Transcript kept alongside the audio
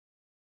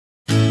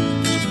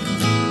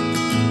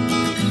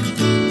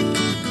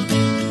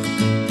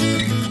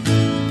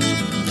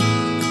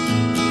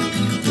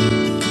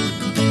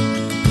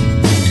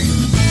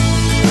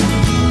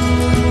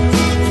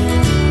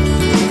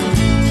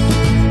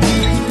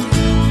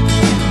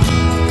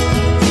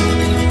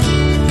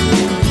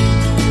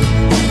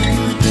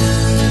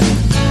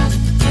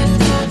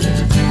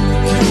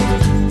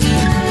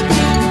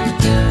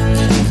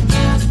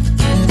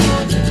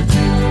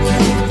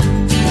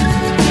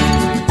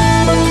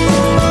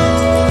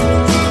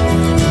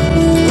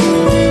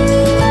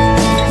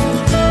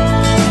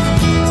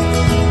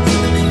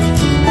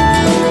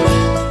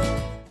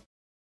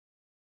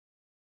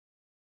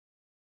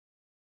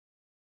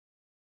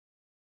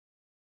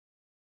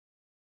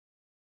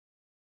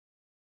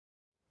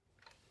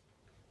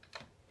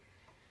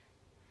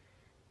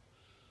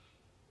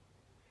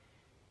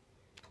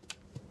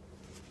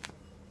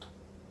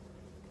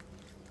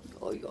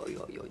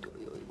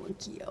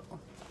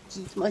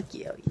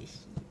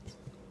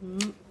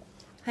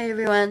Hey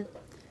everyone,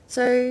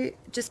 so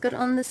just got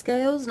on the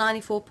scales,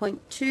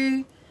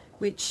 94.2,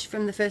 which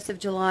from the 1st of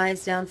July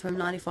is down from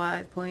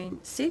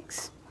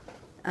 95.6.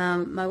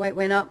 My weight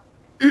went up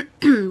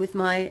with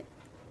my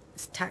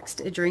taxed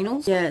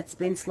adrenals. Yeah, it's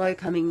been slow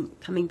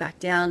coming back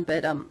down,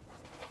 but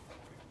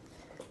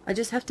I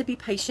just have to be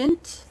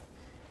patient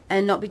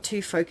and not be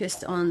too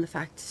focused on the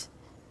fact,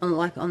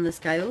 on the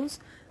scales.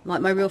 Like,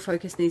 my real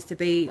focus needs to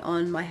be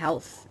on my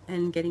health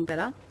and getting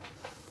better.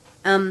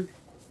 And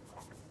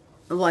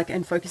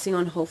focusing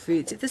on whole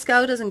foods. If the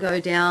scale doesn't go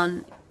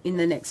down in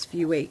the next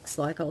few weeks,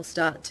 like, I'll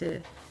start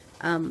to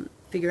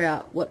figure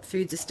out what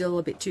foods are still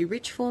a bit too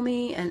rich for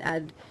me and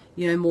add,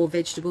 more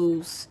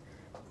vegetables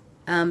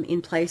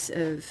in place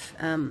of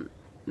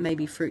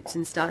maybe fruits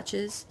and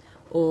starches,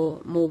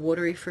 or more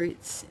watery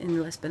fruits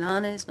and less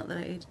bananas. Not that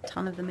I eat a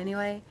ton of them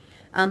anyway.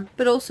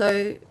 But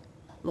also,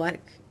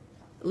 like,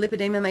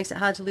 lipedema makes it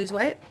hard to lose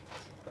weight.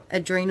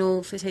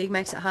 Adrenal fatigue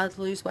makes it hard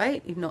to lose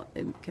weight. If not,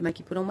 it can make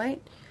you put on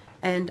weight.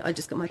 And I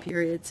just got my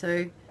period,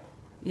 so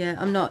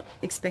yeah,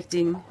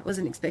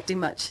 wasn't expecting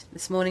much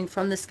this morning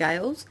from the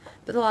scales,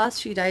 but the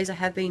last few days I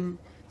have been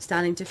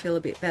starting to feel a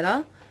bit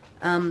better.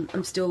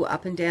 I'm still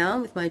up and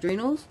down with my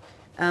adrenals,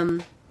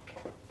 but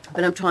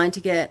I'm trying to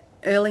get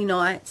early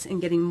nights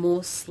and getting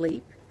more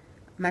sleep.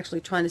 I'm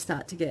actually trying to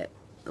start to get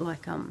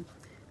like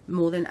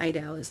more than 8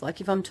 hours. Like,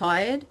 if I'm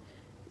tired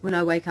when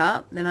I wake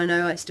up, then I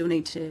know I still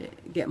need to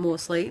get more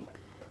sleep.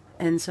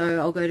 And so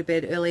I'll go to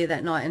bed earlier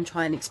that night and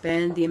try and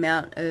expand the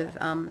amount of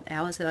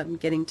hours that I'm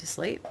getting to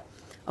sleep.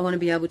 I want to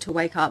be able to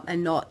wake up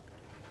and not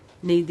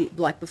need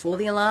before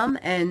the alarm,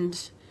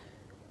 and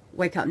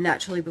wake up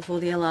naturally before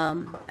the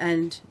alarm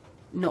and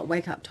not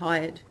wake up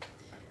tired.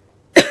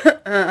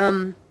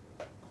 What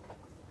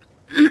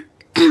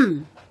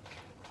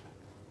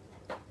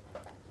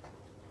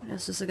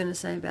else was I going to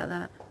say about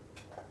that?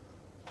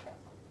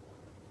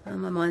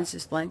 My mind's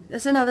just blank.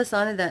 That's another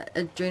sign of that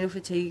adrenal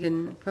fatigue,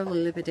 and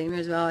probably lipedema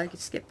as well. I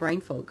just get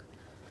brain fog.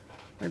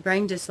 My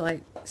brain just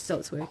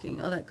stops working.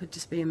 Oh, that could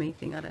just be a me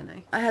thing, I don't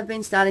know. I have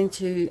been starting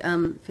to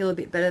feel a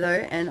bit better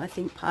though, and I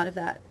think part of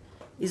that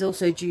is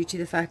also due to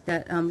the fact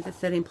that with the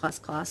 13 plus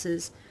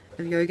classes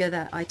of yoga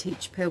that I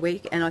teach per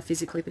week and I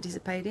physically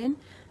participate in,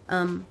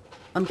 I'm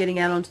getting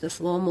out onto the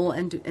floor more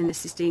and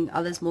assisting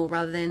others more,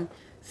 rather than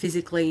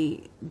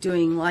physically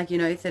doing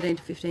 13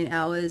 to 15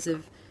 hours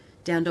of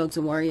down dogs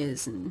and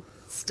warriors and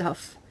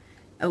stuff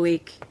a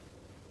week.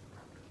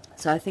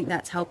 So I think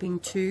that's helping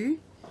too.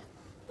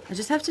 I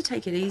just have to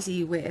take it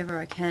easy wherever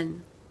I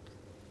can.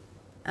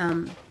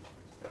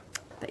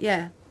 But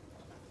yeah,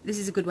 this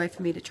is a good way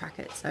for me to track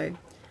it. So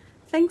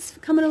thanks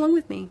for coming along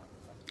with me.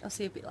 I'll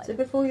see you a bit later. So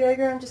before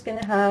yoga, I'm just going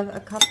to have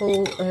a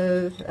couple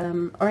of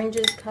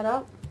oranges cut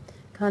up.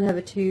 Can't have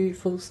a too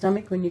full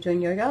stomach when you're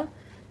doing yoga,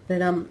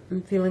 but I'm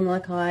feeling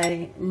like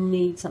I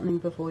need something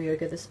before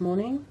yoga this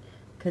morning,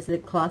 because the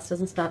class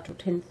doesn't start till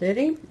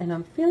 10:30, and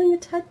I'm feeling a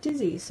tad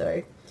dizzy.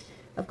 So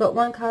I've got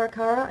one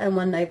cara and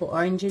one navel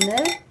orange in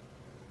there.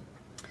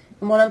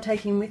 And what I'm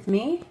taking with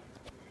me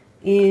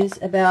is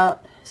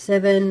about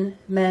 7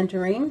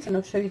 mandarins, and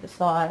I'll show you the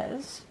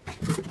size.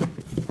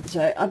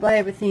 So I buy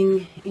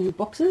everything in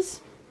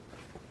boxes.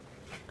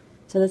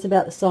 So that's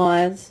about the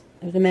size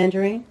of the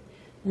mandarin,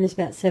 and there's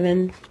about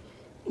 7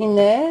 in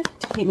there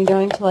to keep me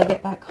going till I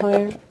get back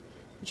home,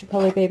 which will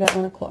probably be about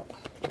 1 o'clock.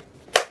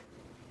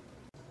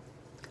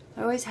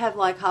 I always have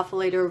like half a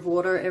litre of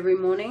water every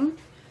morning,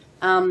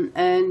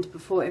 and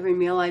before every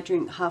meal I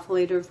drink half a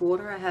litre of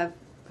water. I have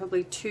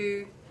probably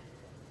 2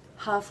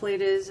 half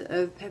litres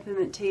of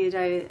peppermint tea a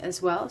day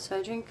as well, so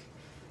I drink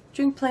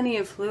plenty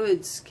of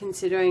fluids,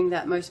 considering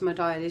that most of my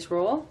diet is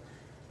raw.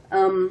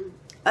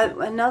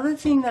 Another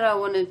thing that I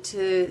wanted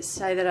to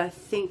say that I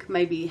think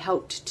maybe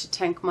helped to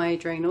tank my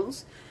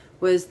adrenals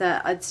was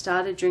that I'd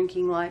started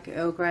drinking like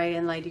Earl Grey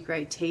and Lady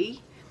Grey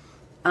tea,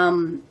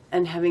 and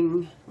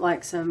having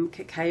like some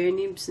cacao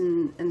nibs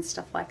and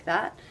stuff like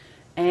that.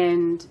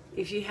 And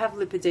if you have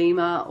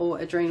lipedema or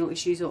adrenal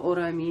issues or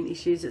autoimmune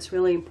issues, it's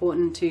really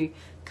important to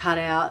cut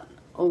out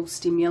all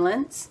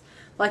stimulants.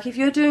 Like, if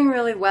you're doing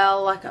really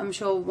well, like, I'm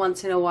sure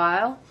once in a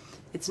while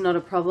it's not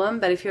a problem,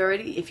 but if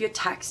you're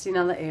taxed in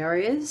other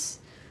areas,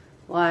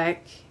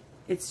 like,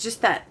 it's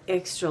just that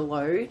extra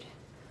load.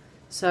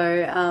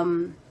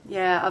 So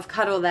yeah, I've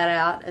cut all that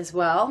out as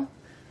well,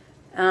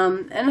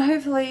 and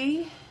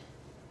hopefully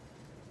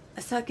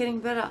I start getting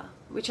better,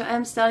 which I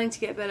am starting to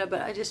get better,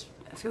 but I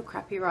feel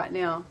crappy right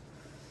now.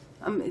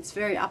 It's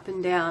very up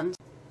and down.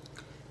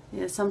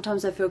 Yeah,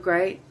 sometimes I feel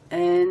great,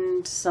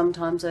 and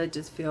sometimes I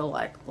just feel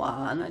like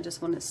blah, and I just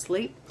want to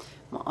sleep.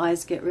 My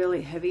eyes get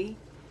really heavy.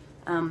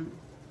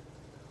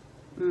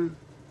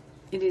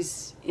 It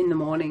is in the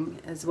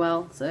morning as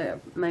well, so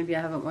maybe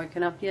I haven't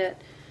woken up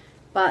yet,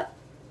 but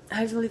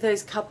hopefully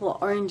those couple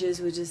of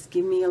oranges will just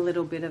give me a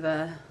little bit of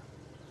a,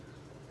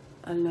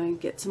 I don't know,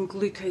 get some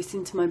glucose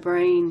into my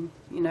brain.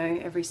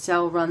 Every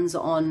cell runs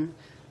on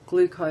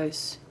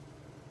glucose.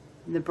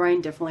 The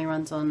brain definitely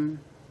runs on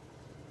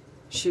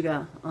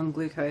sugar, on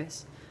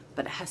glucose.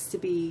 but it has to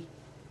be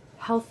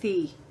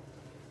healthy,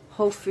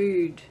 whole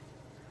food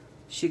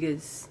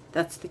sugars.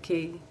 That's the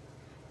key.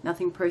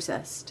 Nothing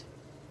processed.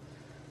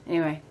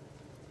 Anyway,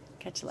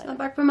 catch you later. So I'm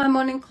back from my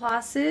morning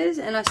classes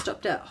and I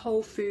stopped at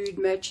Whole Food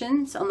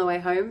Merchants on the way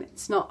home.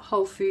 It's not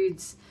Whole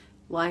Foods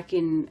like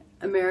in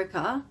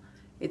America.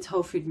 It's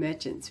Whole Food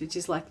Merchants, which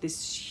is like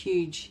this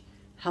huge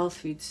health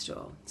food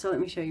store. So let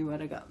me show you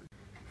what I got.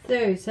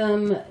 So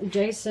some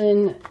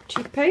Jason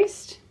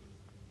toothpaste.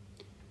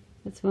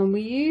 That's one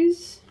we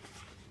use.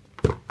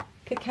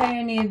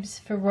 Cacao nibs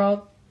for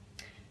Rob.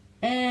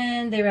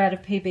 And they're out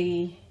of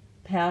PB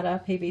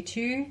powder,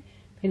 PB2,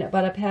 peanut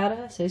butter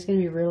powder. So he's going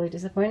to be really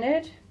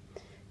disappointed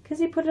because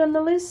he put it on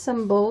the list.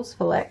 Some balls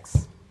for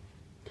Lex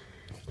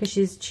because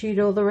she's chewed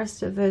all the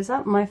rest of those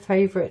up. My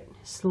favourite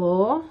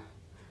slaw,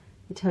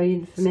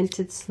 Italian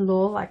fermented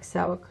slaw, like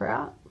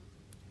sauerkraut.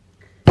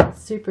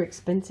 It's super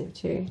expensive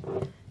too.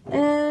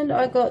 And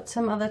I got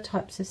some other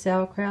types of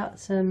sauerkraut,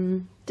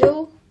 some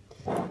dill,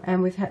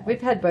 and we've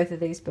had both of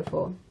these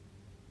before.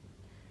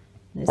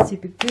 They're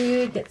super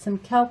good. Get some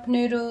kelp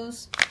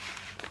noodles.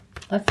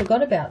 I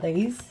forgot about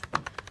these.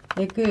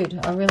 They're good.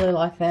 I really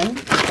like them.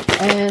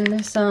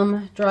 And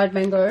some dried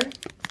mango.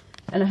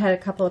 And I had a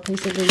couple of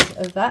pieces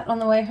of that on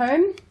the way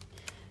home.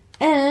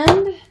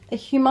 And a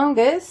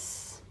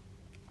humongous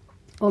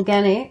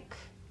organic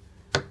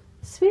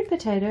sweet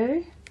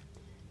potato.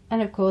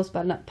 And of course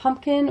butternut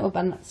pumpkin or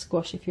butternut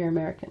squash if you're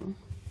American.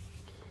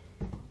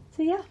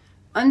 So yeah.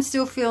 I'm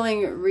still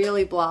feeling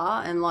really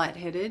blah and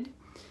lightheaded.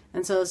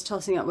 And so I was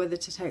tossing up whether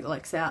to take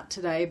Lex out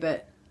today,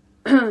 but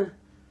I'm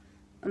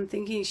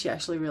thinking she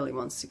actually really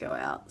wants to go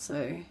out.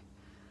 So,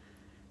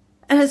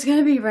 and it's going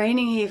to be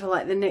raining here for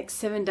like the next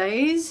 7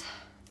 days,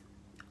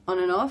 on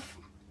and off.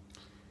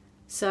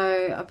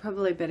 So I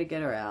probably better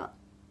get her out.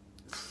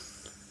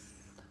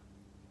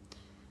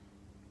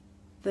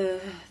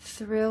 The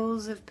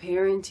thrills of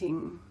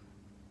parenting,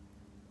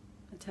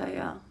 I tell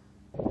ya.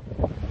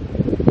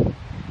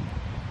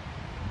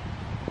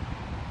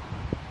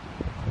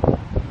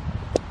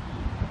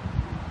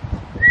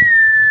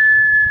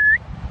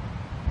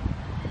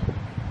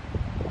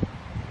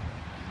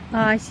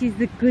 Ah, she's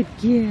the good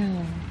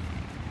girl.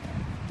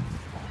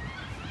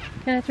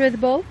 Can I throw the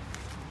ball?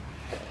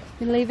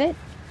 You gonna leave it?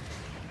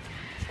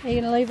 Are you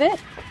gonna leave it?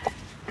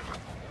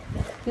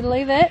 You gonna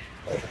leave it?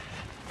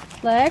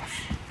 Lex?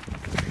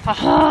 Ha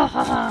ha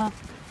ha ha!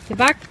 Get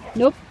back!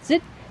 Nope.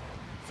 Sit.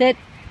 Sit.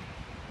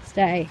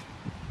 Stay.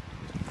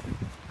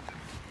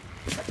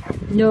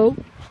 No.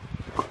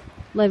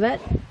 Leave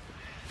it.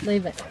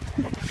 Leave it.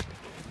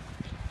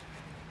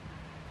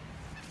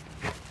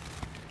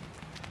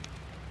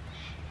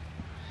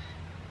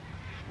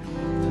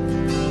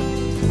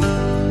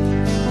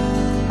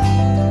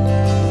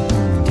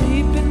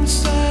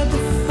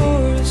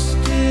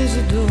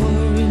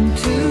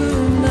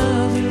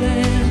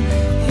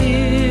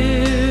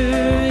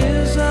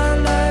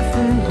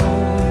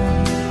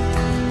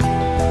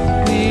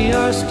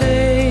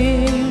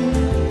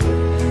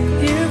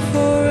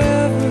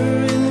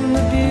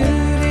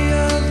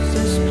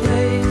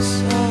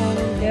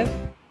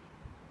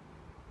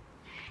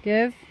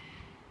 Give.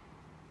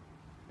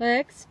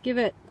 Lex, give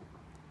it.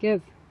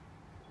 Give.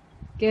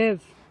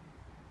 Give.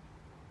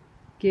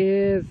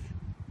 Give.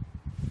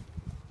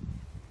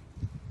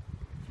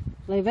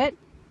 Leave it.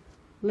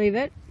 Leave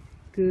it.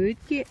 Good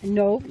girl.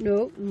 No,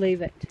 no,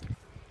 leave it.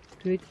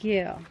 Good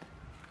girl.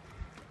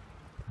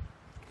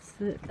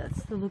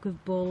 That's the look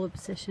of ball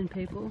obsession,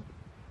 people.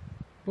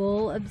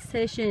 Ball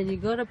obsession. You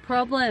got a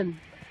problem.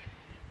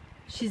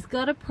 She's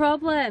got a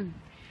problem.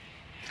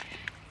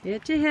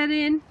 Get your head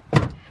in.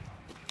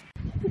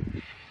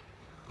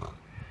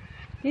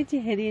 Get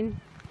your head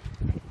in.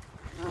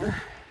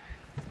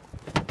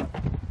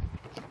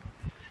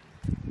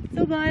 It's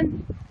all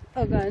gone.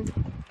 All gone.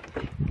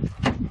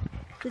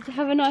 Did you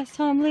have a nice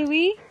time,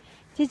 Louie?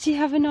 Did you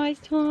have a nice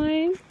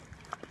time?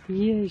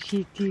 Yes,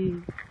 she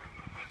did.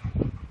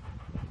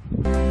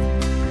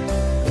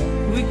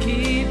 We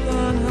keep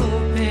on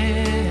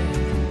hoping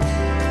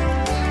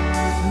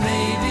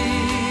maybe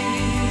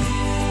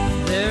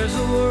there's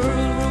a world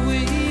where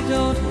we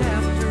don't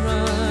have to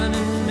run,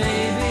 and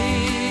maybe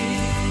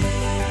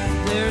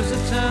there's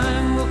a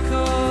time we'll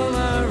call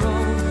our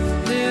own,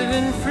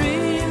 living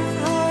free in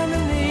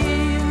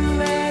harmony and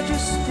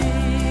majesty.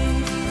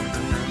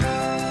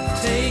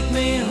 Take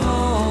me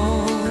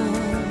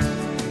home,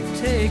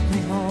 take me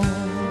home.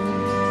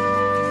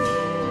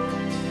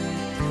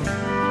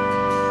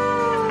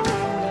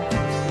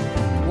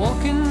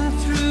 Walking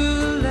through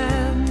a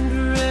land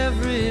where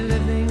every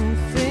living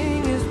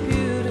thing is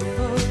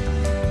beautiful.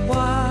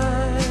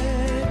 Why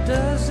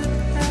does it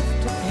have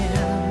to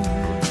end?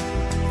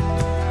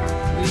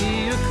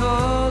 We are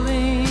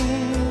calling,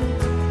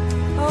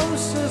 oh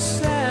so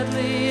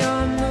sadly,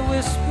 on the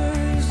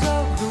whispers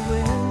of the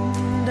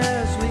wind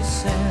as we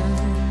send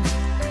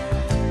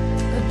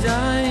a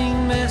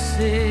dying message.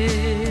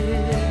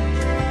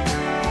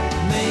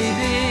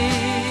 Maybe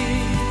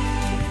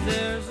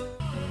there's a...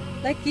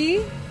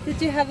 Lucky, did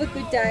you have a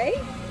good day?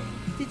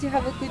 Did you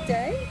have a good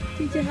day?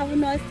 Did you have a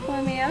nice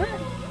time out?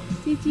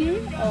 Did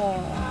you?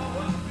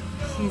 Oh,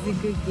 she's a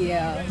good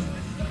girl.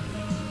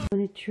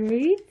 Want a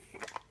treat?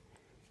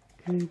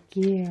 Good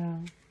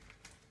girl.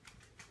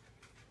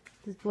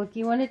 Does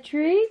Blocky want a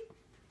treat?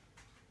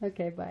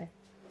 Okay, bye.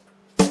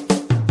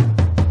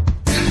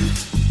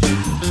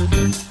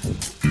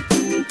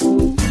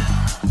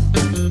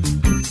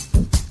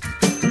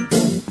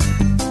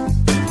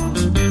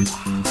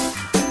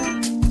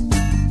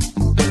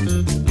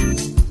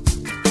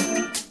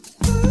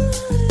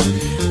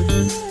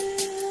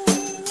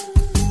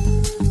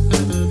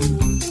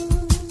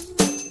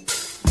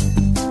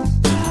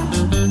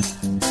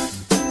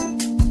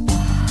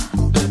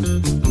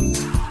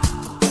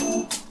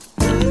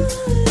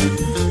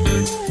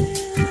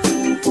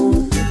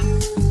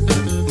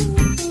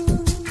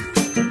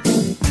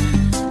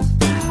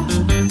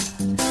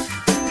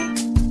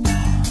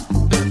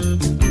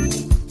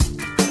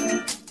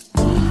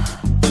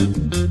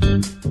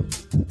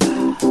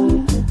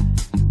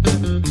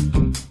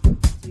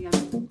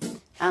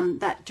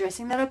 That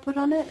dressing that I put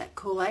on it, that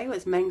Kool-Aid,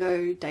 was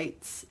mango,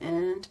 dates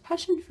and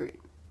passion fruit.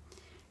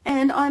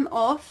 And I'm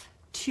off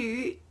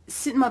to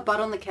sit my butt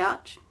on the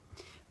couch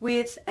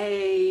with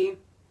a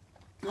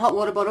hot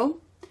water bottle,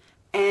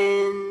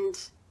 and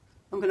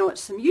I'm going to watch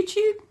some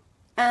YouTube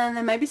and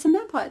then maybe some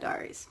Vampire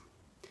Diaries.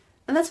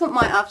 And that's what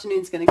my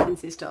afternoon's going to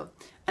consist of.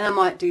 And I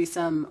might do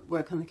some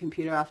work on the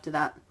computer after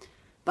that.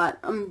 But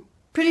I'm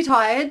pretty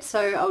tired,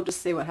 so I'll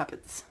just see what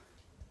happens.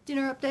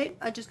 Dinner update.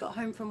 I just got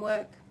home from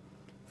work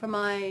from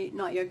my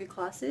night yoga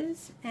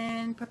classes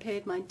and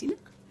prepared my dinner.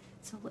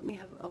 So I'll let you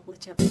have a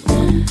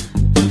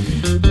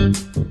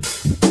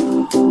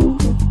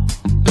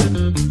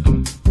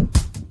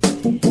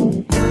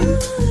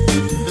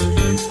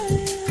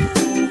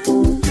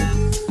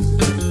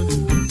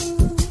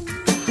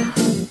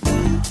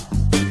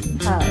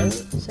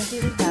So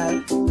here we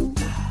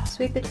have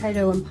sweet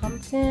potato and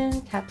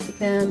pumpkin,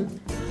 capsicum,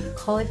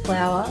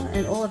 cauliflower,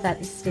 and all of that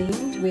is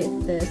steamed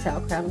with the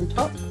sauerkraut on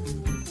top.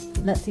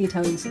 That's the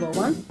Italian slaw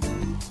one.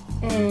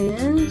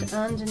 And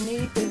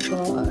underneath we've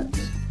got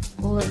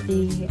all of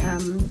the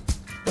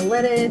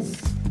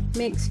lettuce,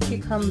 mixed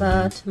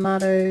cucumber,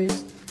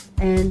 tomatoes,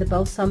 and the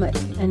balsamic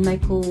and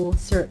maple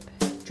syrup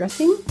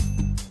dressing.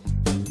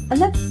 And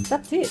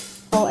that's it.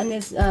 Oh, and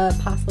there's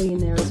parsley in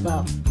there as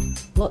well.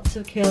 Lots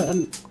of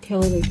curly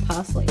leaf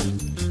parsley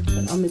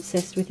that I'm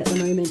obsessed with at the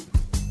moment.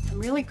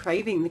 I'm really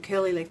craving the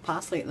curly leaf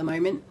parsley at the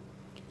moment.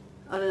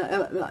 I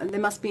don't know,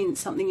 there must be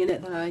something in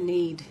it that I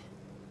need.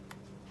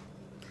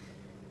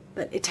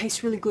 But it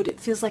tastes really good.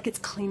 It feels like it's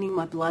cleaning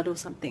my blood or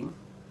something.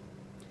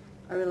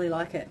 I really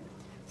like it.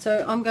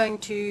 So I'm going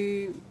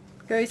to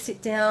go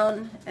sit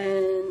down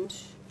and,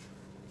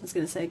 I was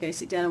going to say go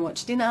sit down and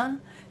watch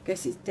dinner, go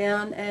sit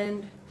down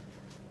and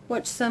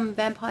watch some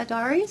Vampire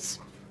Diaries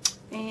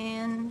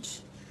and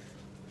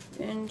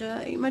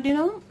eat my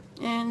dinner,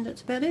 and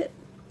that's about it.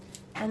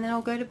 And then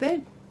I'll go to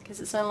bed because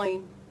it's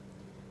only,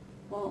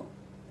 well,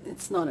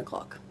 it's 9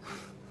 o'clock.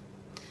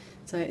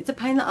 So it's a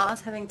pain in the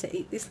ass having to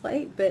eat this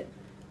late, but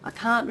I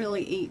can't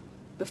really eat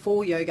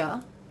before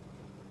yoga,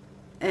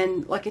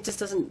 and like it just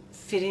doesn't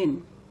fit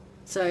in,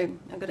 so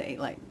I've got to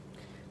eat late.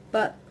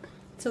 But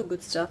it's all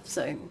good stuff,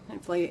 so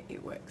hopefully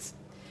it works.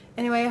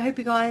 Anyway, I hope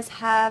you guys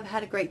have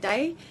had a great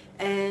day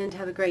and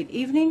have a great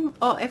evening.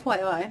 Oh,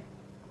 FYI,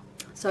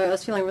 so I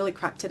was feeling really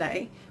crap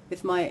today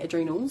with my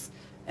adrenals,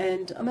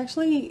 and I'm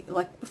actually,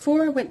 like,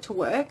 before I went to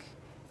work,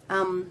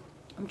 I'm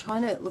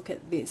trying to look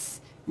at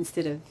this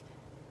instead of,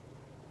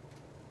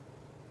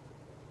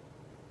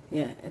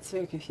 yeah, it's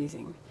very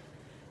confusing.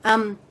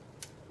 Yeah,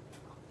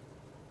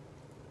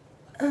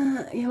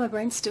 my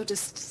brain still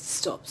just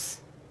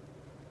stops.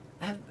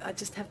 I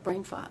just have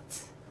brain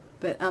farts.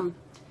 But I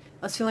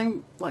was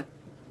feeling like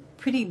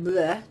pretty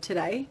bleh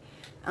today.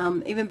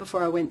 Even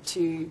before I went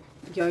to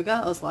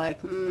yoga, I was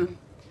like,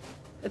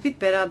 a bit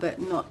better,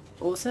 but not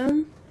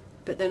awesome.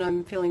 But then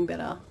I'm feeling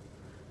better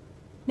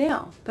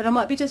now. But I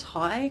might be just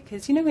high,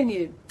 because you know when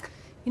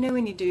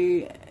you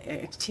do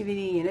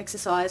activity and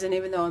exercise, and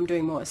even though I'm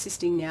doing more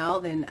assisting now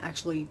than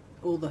actually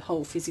all the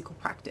whole physical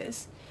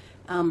practice,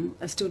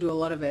 I still do a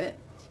lot of it,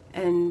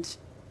 and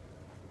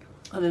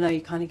I don't know, you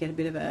kind of get a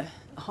bit of a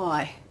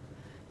high,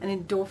 an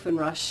endorphin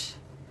rush,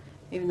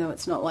 even though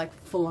it's not like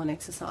full-on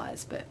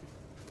exercise, but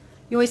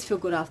you always feel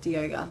good after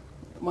yoga,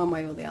 one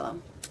way or the other.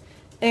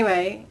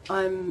 Anyway,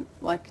 I'm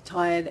like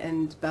tired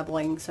and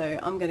babbling, so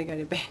I'm going to go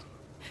to bed.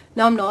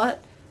 No, I'm not.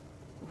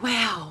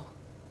 Wow.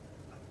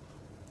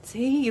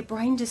 See, your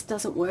brain just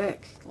doesn't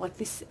work. Like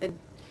this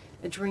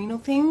adrenal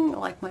thing,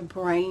 like my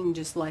brain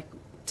just like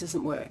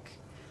doesn't work.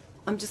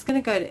 I'm just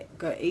going to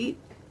go eat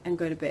and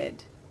go to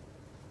bed.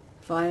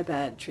 Via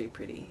bad, tree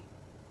pretty.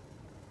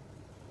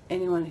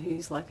 Anyone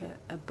who's like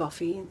a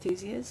Buffy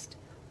enthusiast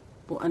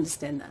will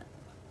understand that.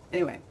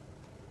 Anyway,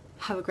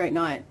 have a great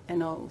night,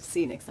 and I'll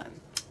see you next time.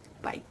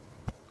 Bye.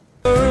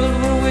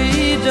 World where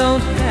we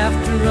don't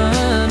have to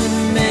run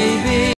and